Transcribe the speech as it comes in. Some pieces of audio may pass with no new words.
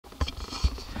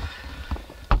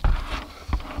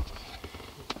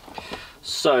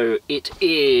So it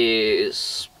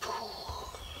is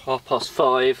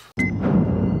 5:30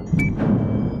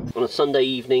 on a Sunday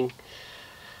evening,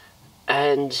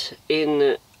 and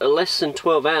in less than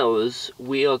 12 hours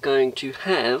we are going to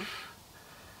have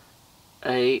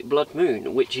a blood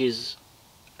moon, which is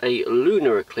a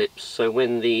lunar eclipse. So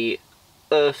when the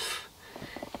Earth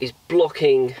is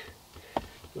blocking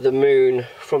the moon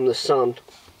from the sun,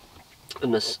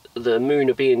 and the moon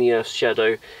will be in the Earth's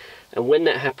shadow, and when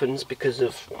that happens, because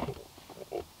of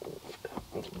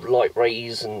light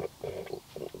rays and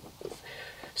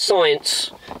science,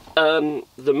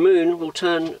 the moon will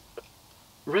turn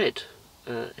red,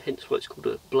 hence why it's called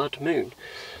a blood moon.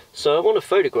 So I want to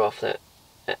photograph that,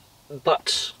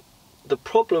 but the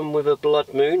problem with a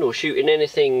blood moon or shooting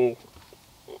anything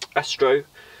astro,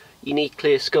 you need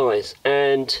clear skies,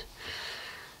 and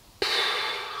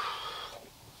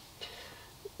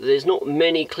there's not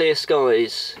many clear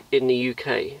skies in the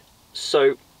UK.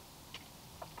 So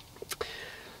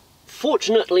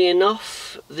fortunately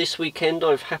enough, this weekend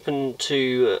I've happened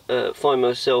to find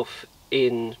myself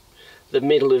in the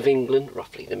middle of England,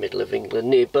 roughly the middle of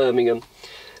England, near Birmingham,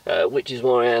 which is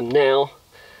where I am now.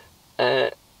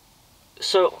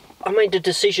 So I made the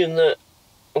decision that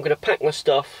I'm going to pack my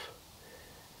stuff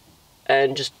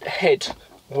and just head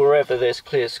wherever there's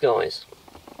clear skies.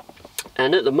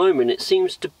 And at the moment it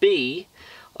seems to be,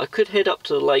 I could head up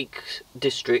to the Lake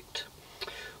District,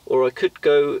 or I could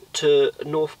go to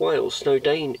North Wales,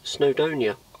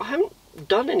 Snowdonia. I haven't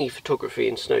done any photography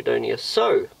in Snowdonia,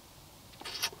 so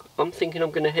I'm thinking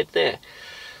I'm going to head there.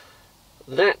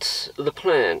 That's the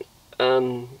plan.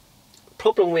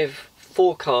 Problem with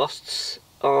forecasts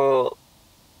are,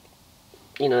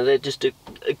 you know, they're just a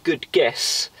good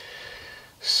guess.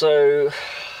 So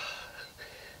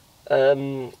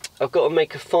I've got to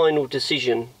make a final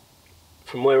decision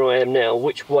from where I am now,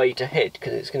 which way to head,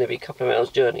 because it's going to be a couple of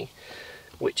hours journey,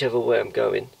 whichever way I'm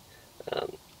going.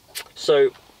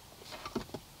 So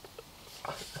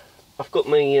I've got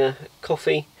my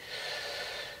coffee.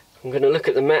 I'm going to look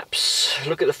at the maps,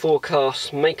 look at the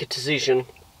forecast, make a decision,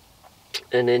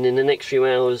 and then in the next few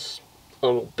hours I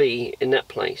will be in that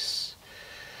place.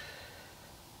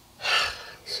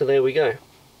 So there we go.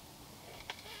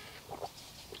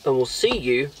 And we'll see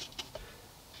you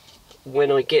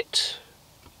when I get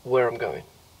where I'm going.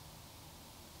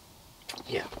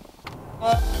 Yeah.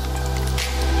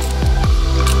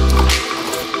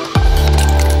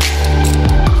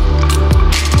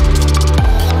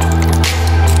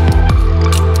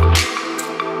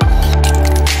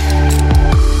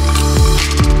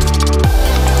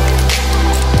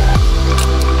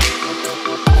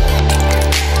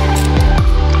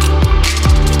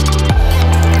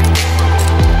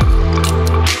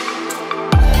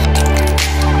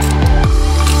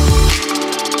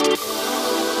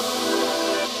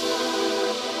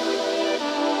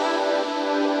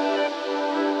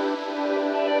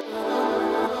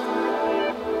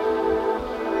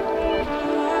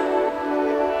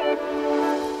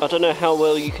 I don't know how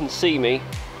well you can see me,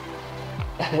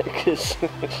 because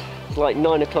it's like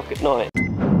 9 o'clock at night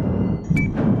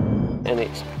and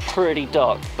it's pretty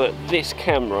dark, but this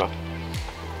camera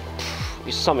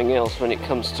is something else when it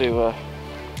comes to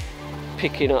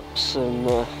picking up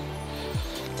some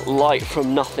light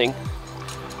from nothing.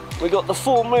 We got the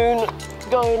full moon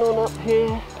going on up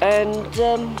here, and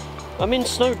I'm in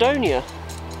Snowdonia.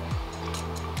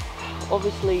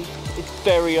 Obviously it's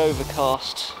very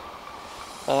overcast.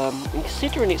 And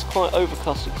considering it's quite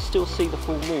overcast, you can still see the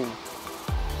full moon.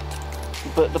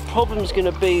 But the problem's going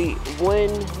to be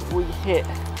when we hit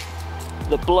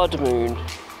the blood moon,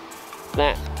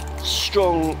 that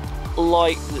strong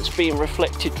light that's being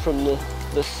reflected from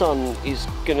the sun is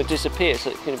going to disappear, so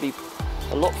it's going to be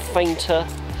a lot fainter,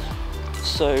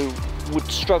 so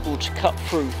would struggle to cut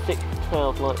through thick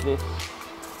cloud like this.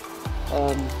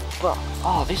 But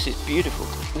oh, this is beautiful.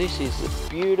 This is a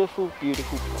beautiful,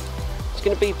 beautiful place. It's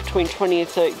going to be between 20 and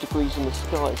 30 degrees in the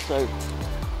sky, so I'm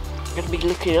going to be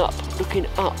looking up.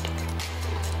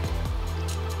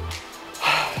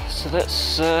 So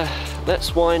that's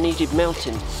why I needed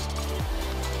mountains,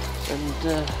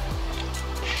 and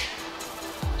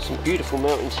some beautiful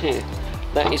mountains here,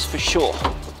 that is for sure.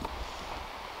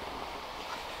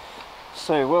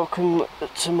 So welcome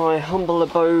to my humble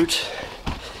abode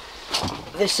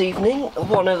this evening.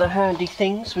 One of the handy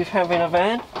things with having a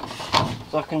van,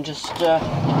 so I can just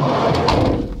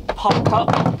park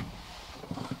up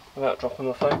without dropping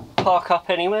my phone. Park up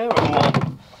anywhere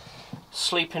and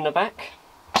sleep in the back.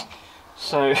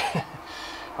 So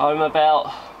I'm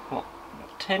about what,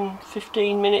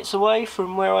 10-15 minutes away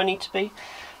from where I need to be,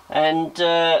 and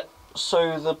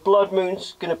So the blood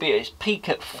moon's going to be at its peak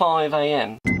at 5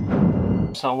 AM.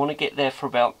 So I want to get there for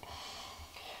about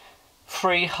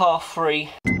 3, half 3.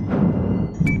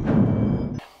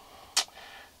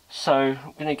 So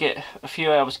I'm going to get a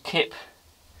few hours kip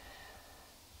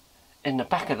in the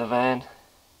back of the van,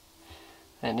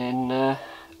 and then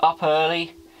up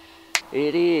early.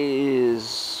 It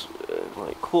is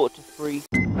like 2:45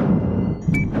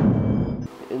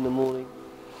 in the morning,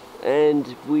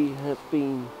 and we have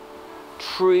been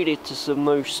treated to some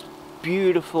most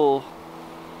beautiful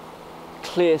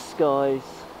clear skies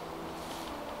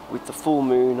with the full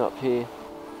moon up here.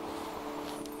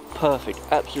 Perfect,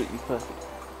 absolutely perfect.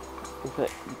 In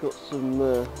fact, you've got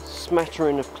some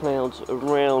smattering of clouds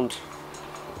around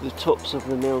the tops of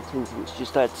the mountains, which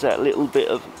just adds that little bit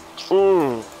of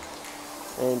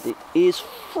and it is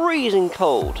freezing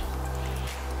cold,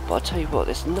 but I tell you what,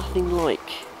 there's nothing like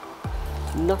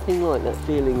that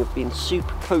feeling of being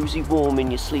super cozy warm in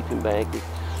your sleeping bag.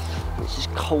 It's just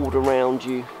cold around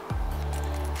you.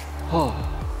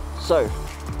 So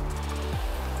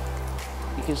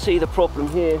you can see the problem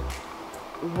here.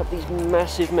 We have these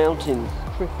massive mountains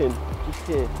tripping just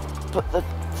here, but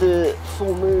the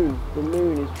full moon, the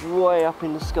moon is way up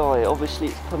in the sky. Obviously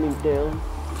it's coming down,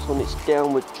 it's on its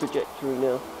downward trajectory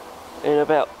now. In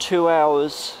about 2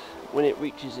 hours, when it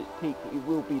reaches its peak, it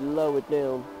will be lower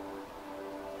down.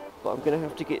 But I'm going to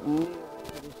have to get near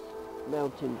to this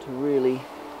mountain to really,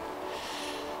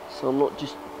 so I'm not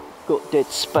just got dead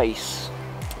space.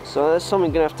 So that's something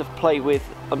I'm going to have to play with.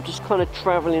 I'm just kind of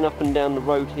travelling up and down the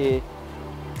road here,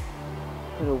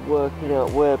 kind of working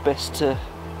out where best to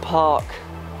park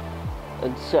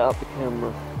and set up the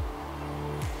camera.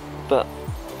 But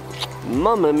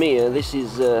mamma mia, this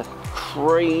is a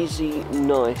crazy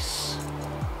nice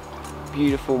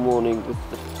beautiful morning with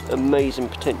the amazing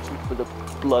potential for the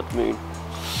blood moon.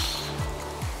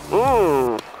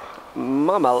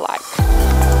 Mama like.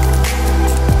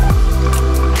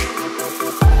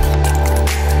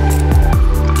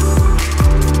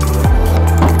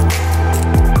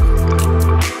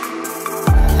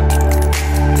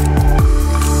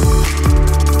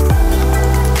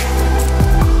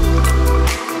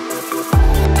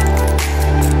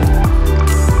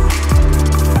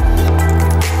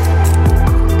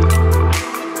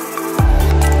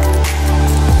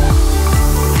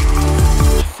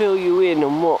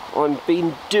 I've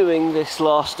been doing this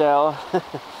last hour.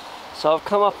 So I've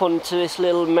come up onto this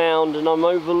little mound and I'm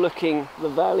overlooking the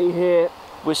valley here.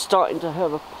 We're starting to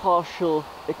have a partial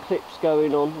eclipse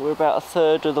going on. We're about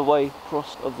 1/3 of the way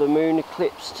across of the moon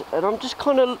eclipsed, and I'm just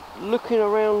kind of looking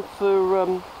around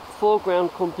for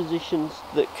foreground compositions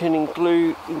that can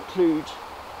include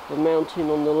the mountain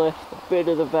on the left, a bit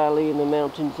of the valley and the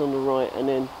mountains on the right, and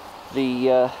then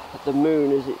the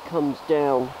moon as it comes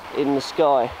down in the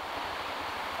sky.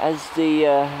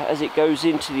 As it goes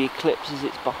into the eclipse, as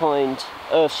it's behind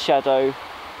Earth's shadow,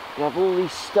 you have all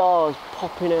these stars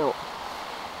popping out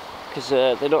because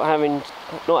they're not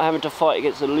having to fight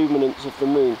against the luminance of the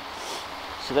moon.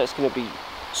 So that's going to be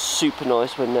super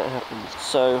nice when that happens.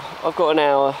 So I've got an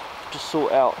hour to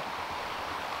sort out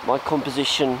my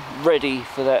composition ready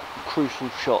for that crucial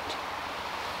shot.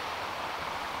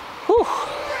 Whew.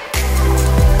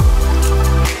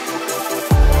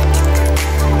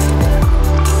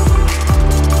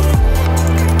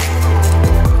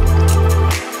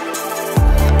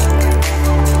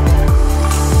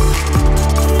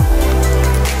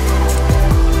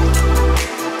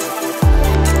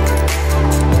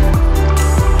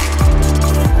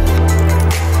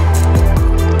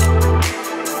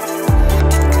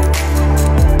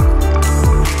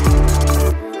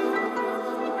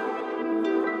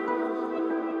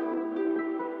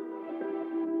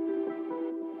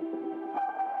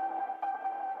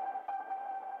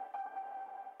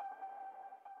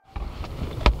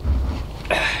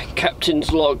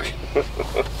 Captain's log.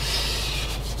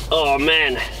 Oh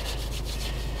man,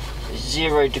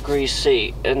 0 degrees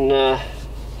C, and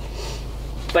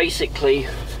basically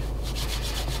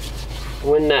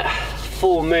when that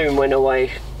full moon went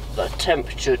away, the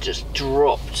temperature just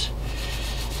dropped,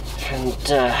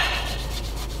 and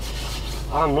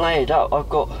I'm layered up. I've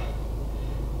got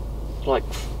like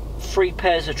 3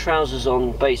 pairs of trousers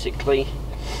on, basically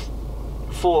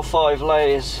 4 or 5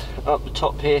 layers up the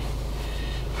top here.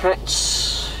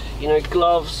 Hats, you know,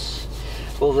 gloves.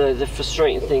 Although the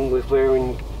frustrating thing with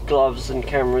wearing gloves and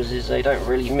cameras is they don't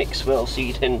really mix well, so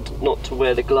you tend not to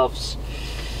wear the gloves.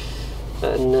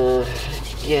 And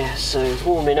yeah, so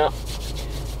warming up.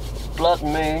 Blood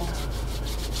moon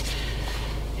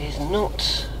is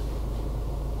not,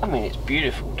 I mean, it's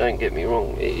beautiful, don't get me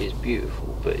wrong, it is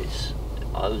beautiful, but it's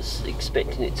I was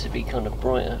expecting it to be kind of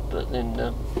brighter, but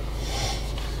then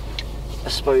I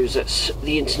suppose that's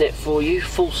the internet for you,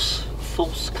 false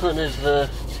kind of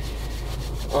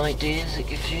ideas it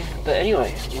gives you. But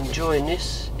anyway, enjoying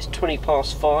this. It's 20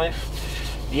 past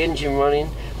 5, the engine running,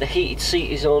 the heated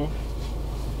seat is on.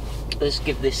 Let's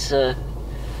give this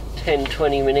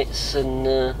 10-20 minutes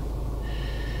and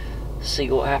see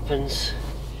what happens.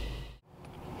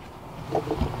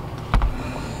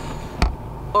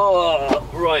 Oh,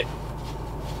 right,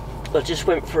 I just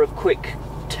went for a quick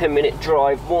 10-minute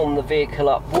drive, warm the vehicle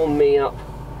up, warm me up,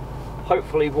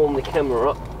 hopefully warm the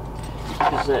camera up,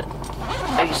 because that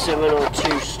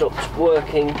A7R II stopped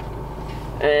working,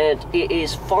 and it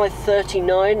is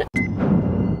 5:39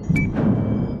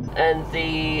 and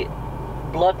the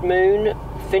blood moon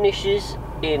finishes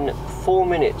in 4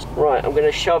 minutes. Right, I'm going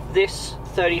to shove this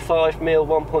 35mm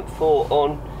 1.4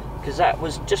 on, because that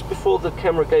was just before the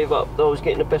camera gave up. I was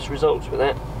getting the best results with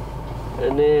that.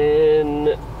 And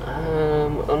then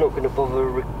I'm not going to bother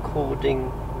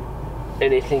recording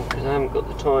anything because I haven't got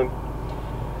the time.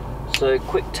 So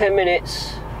quick 10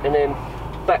 minutes and then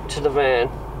back to the van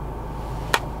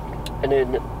and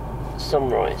then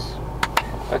sunrise.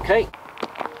 Okay.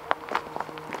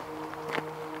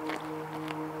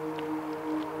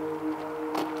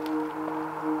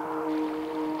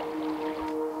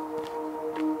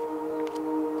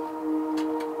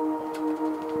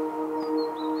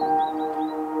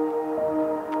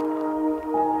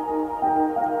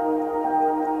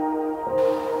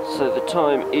 So the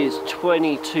time is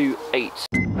 8:22.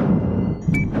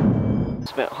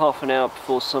 It's about half an hour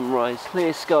before sunrise.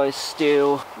 Clear skies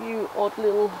still, a few odd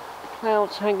little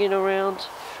clouds hanging around,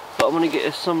 but I'm going to get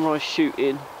a sunrise shoot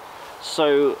in.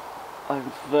 So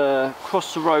I've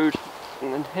crossed the road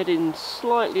and heading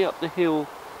slightly up the hill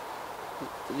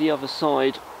the other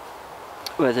side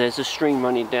where there's a stream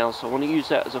running down, so I want to use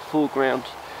that as a foreground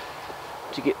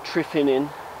to get triffin in.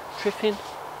 Triffin?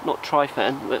 Not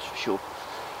trifan, that's for sure.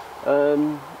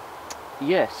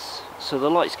 Yes, so the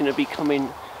light's going to be coming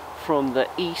from the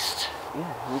east.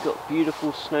 Yeah, we've got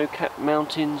beautiful snow-capped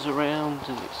mountains around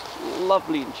and it's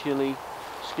lovely and chilly.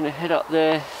 Just going to head up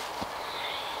there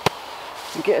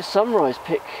and get a sunrise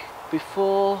pic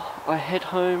before I head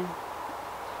home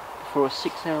for a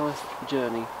 6-hour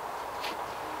journey.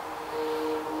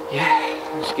 Yeah,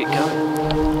 let's get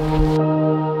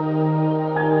going.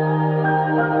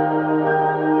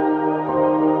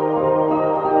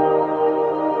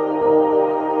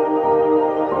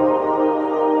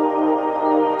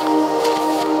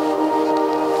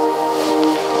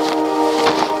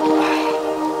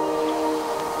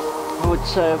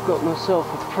 So I've got myself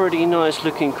a pretty nice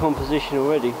looking composition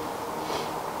already.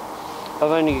 I've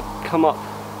only come up,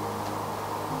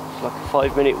 it's like a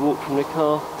 5-minute walk from the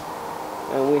car,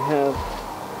 and we have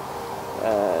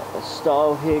a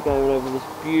stile here going over this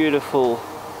beautiful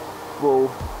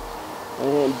wall,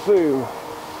 and then boom,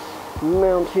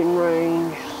 mountain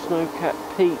range,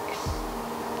 snow-capped peaks,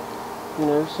 you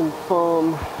know, some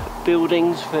farm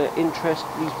buildings for interest,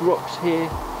 these rocks here,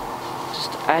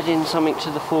 just adding something to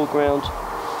the foreground.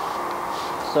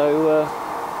 So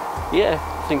yeah,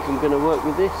 I think I'm going to work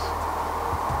with this.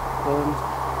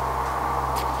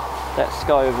 That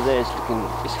sky over there is looking,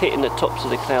 it's hitting the tops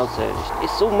of the clouds there.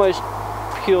 It's almost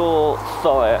pure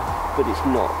fire, but it's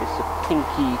not. It's a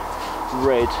pinky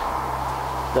red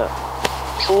that,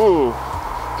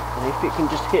 and if it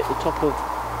can just hit the top of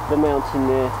the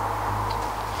mountain there,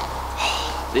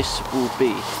 this will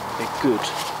be a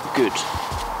good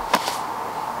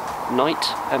night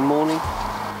and morning.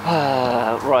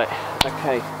 Right,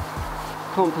 okay,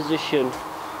 composition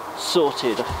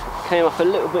sorted. Came up a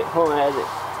little bit higher,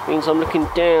 that means I'm looking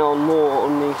down more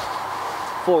on the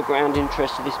foreground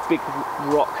interest of this big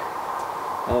rock,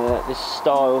 this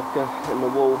stile and the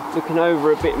wall, looking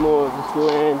over a bit more of this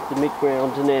land, the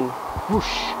midground, and then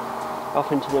whoosh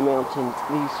up into the mountain.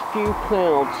 These few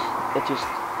clouds are just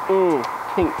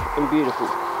pink and beautiful.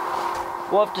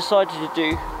 What I've decided to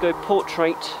do, go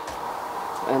portrait,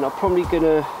 and I'm probably going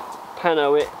to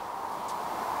pano it,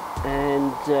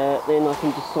 and then I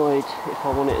can decide if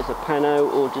I want it as a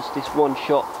pano or just this one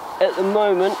shot. At the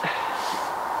moment,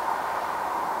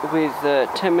 with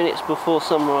 10 minutes before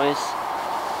sunrise,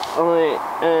 I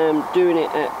am doing it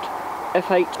at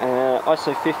f8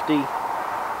 ISO 50,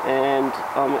 and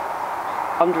I'm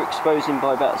underexposing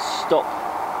by about a stop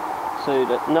so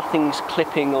that nothing's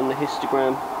clipping on the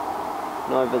histogram,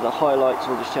 neither the highlights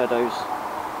or the shadows.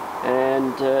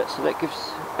 And so that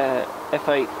gives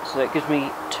f8, so that gives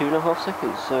me 2.5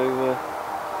 seconds. So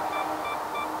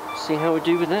see how we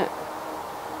do with that.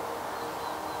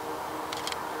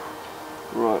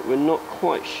 Right, Right, we're not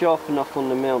quite sharp enough on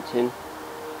the mountain,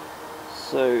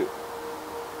 so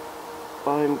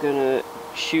I'm gonna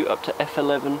shoot up to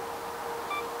f11.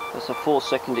 That's a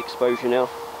 4-second exposure now.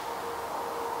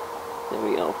 There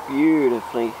we are,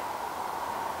 beautifully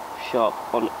sharp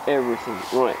on everything.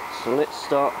 Right, so let's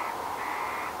start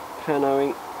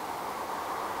panoing.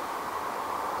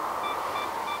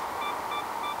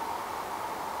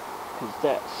 Because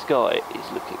that sky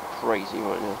is looking crazy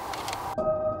right now.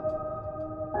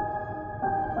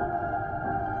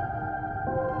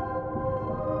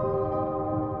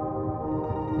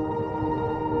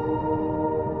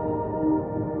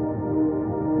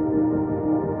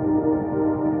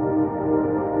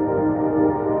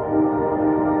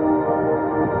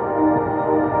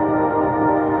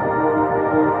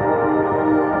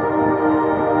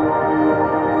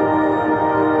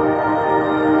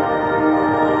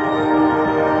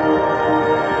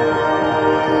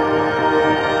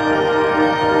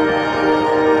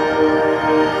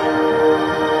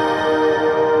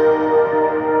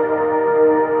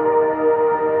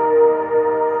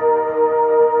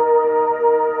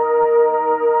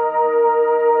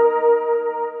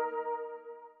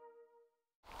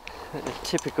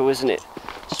 Typical, isn't it?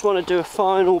 Just want to do a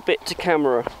final bit to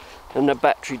camera and the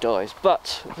battery dies.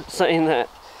 But saying that,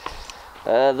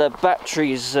 the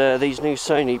batteries, these new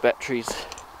Sony batteries,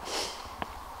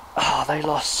 they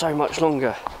last so much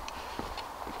longer.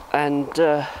 And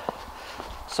so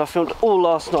I filmed all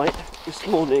last night, this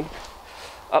morning,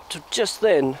 up to just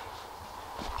then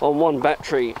on one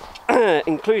battery,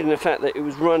 including the fact that it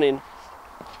was running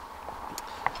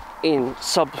in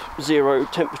sub-zero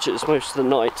temperatures most of the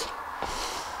night.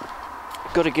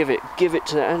 Got to give it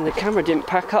to that, and the camera didn't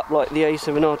pack up like the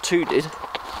A7R II did.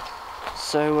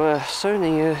 So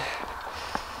Sony,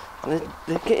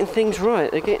 they're getting things right.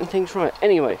 They're getting things right.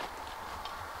 Anyway,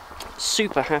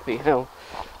 super happy how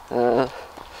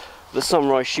the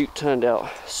sunrise shoot turned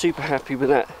out. Super happy with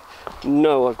that.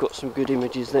 Know I've got some good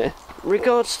images there.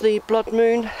 Regards to the blood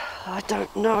moon, I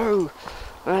don't know.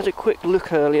 I had a quick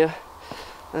look earlier,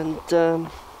 and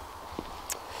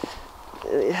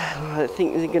I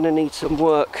think they're going to need some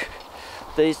work.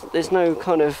 There's no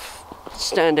kind of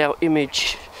standout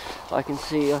image I can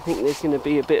see. I think there's going to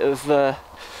be a bit of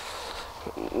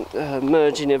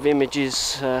merging of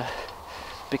images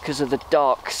because of the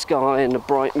dark sky and the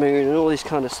bright moon and all this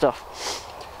kind of stuff.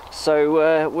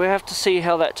 So we'll have to see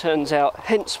how that turns out.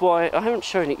 Hence why I haven't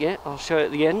shown it yet. I'll show it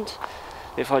at the end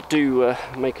if I do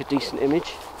make a decent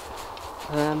image.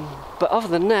 But other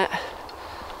than that,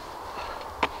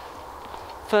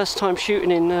 first time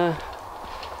shooting in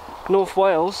North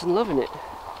Wales and loving it.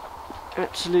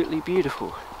 Absolutely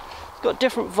beautiful. It's got a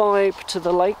different vibe to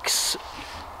the lakes.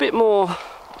 A bit more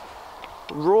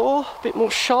raw, a bit more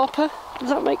sharper. Does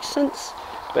that make sense?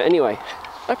 But anyway,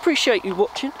 I appreciate you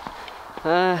watching.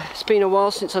 It's been a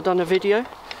while since I've done a video.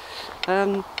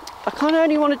 I kind of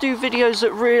only want to do videos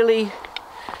that really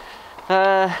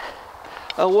are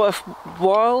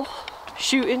worthwhile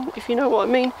shooting, if you know what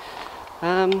I mean.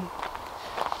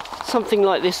 Something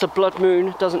like this, a blood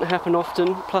moon, doesn't happen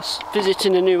often, plus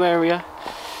visiting a new area.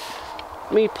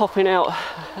 Me popping out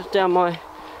down my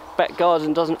back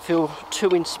garden doesn't feel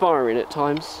too inspiring at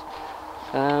times.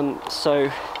 But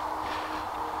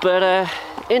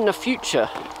in the future,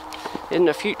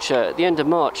 at the end of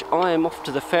March, I am off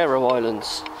to the Faroe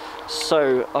Islands.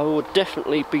 So I will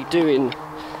definitely be doing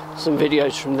some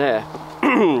videos from there.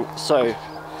 So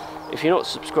if you're not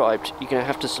subscribed, you're going to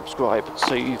have to subscribe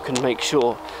so you can make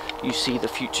sure you see the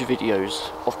future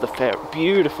videos of the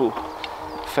beautiful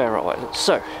Faroe Islands.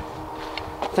 So,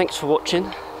 thanks for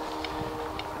watching.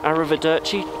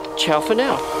 Arrivederci. Ciao for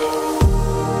now.